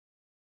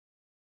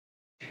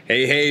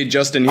Hey,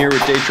 Justin here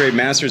with Day Trade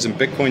Masters and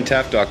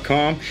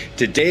BitcoinTap.com.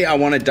 Today I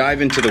want to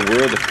dive into the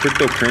world of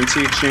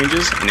cryptocurrency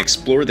exchanges and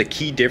explore the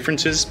key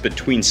differences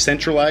between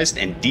centralized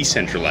and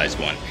decentralized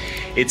one.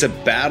 It's a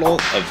battle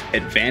of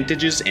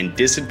advantages and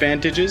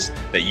disadvantages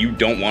that you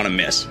don't want to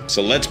miss.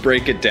 So let's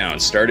break it down,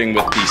 starting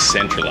with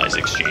decentralized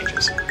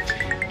exchanges.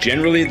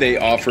 Generally, they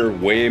offer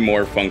way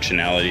more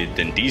functionality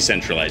than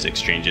decentralized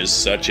exchanges,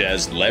 such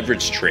as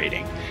leverage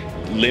trading,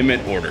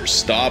 limit orders,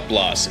 stop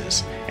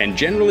losses, and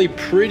generally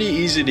pretty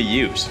easy to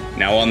use.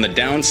 Now on the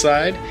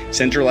downside,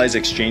 centralized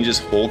exchanges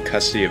hold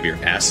custody of your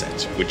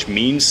assets, which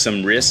means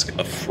some risk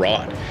of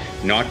fraud.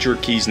 Not your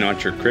keys,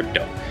 not your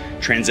crypto.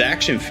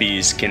 Transaction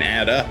fees can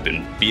add up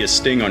and be a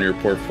sting on your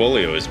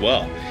portfolio as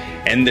well.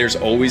 And there's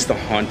always the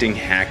haunting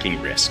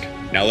hacking risk.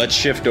 Now let's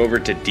shift over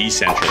to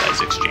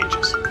decentralized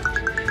exchanges.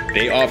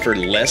 They offer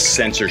less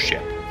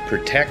censorship,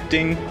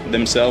 protecting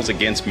themselves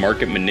against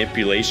market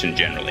manipulation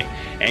generally,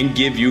 and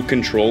give you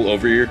control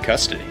over your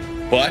custody.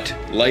 But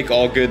like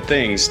all good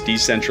things,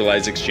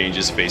 decentralized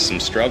exchanges face some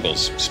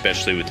struggles,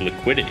 especially with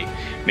liquidity,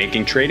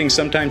 making trading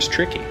sometimes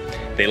tricky.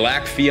 They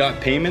lack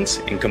fiat payments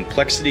and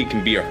complexity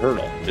can be a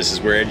hurdle. This is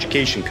where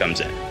education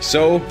comes in.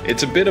 So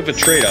it's a bit of a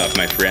trade-off,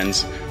 my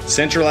friends.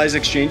 Centralized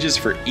exchanges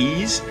for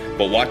ease,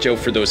 but watch out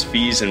for those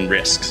fees and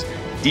risks.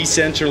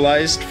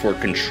 Decentralized for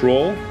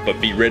control,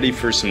 but be ready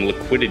for some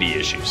liquidity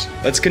issues.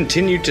 Let's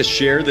continue to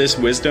share this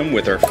wisdom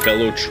with our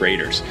fellow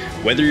traders.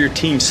 Whether you're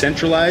team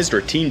centralized or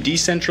team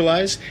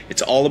decentralized,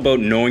 it's all about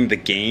knowing the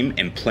game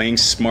and playing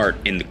smart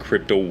in the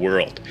crypto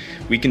world.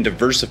 We can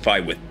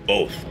diversify with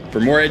both. For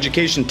more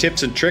education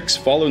tips and tricks,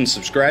 follow and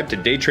subscribe to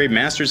Day Trade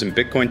Masters and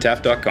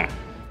BitcoinTap.com.